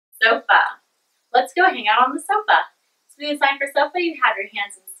Sofa. Let's go hang out on the sofa. So we design for sofa, you have your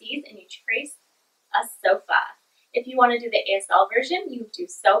hands in C's and you trace a sofa. If you want to do the ASL version, you do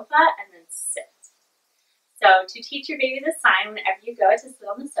sofa and then sit. So to teach your baby the sign, whenever you go to sit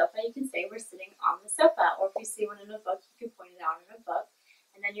on the sofa, you can say we're sitting on the sofa. Or if you see one in a book, you can point it out in a book.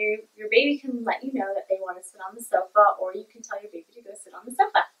 And then your baby can let you know that they want to sit on the sofa, or you can tell your baby to go sit on the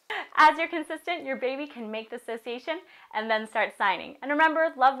sofa. As you're consistent, your baby can make the association and then start signing. And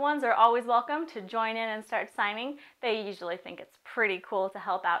remember, loved ones are always welcome to join in and start signing. They usually think it's pretty cool to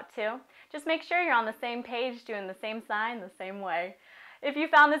help out too. Just make sure you're on the same page, doing the same sign the same way. If you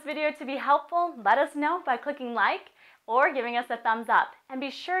found this video to be helpful, let us know by clicking like or giving us a thumbs up. And be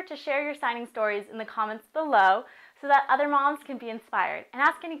sure to share your signing stories in the comments below so that other moms can be inspired and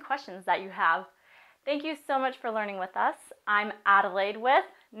ask any questions that you have. Thank you so much for learning with us. I'm Adelaide with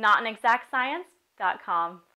notanexactscience.com.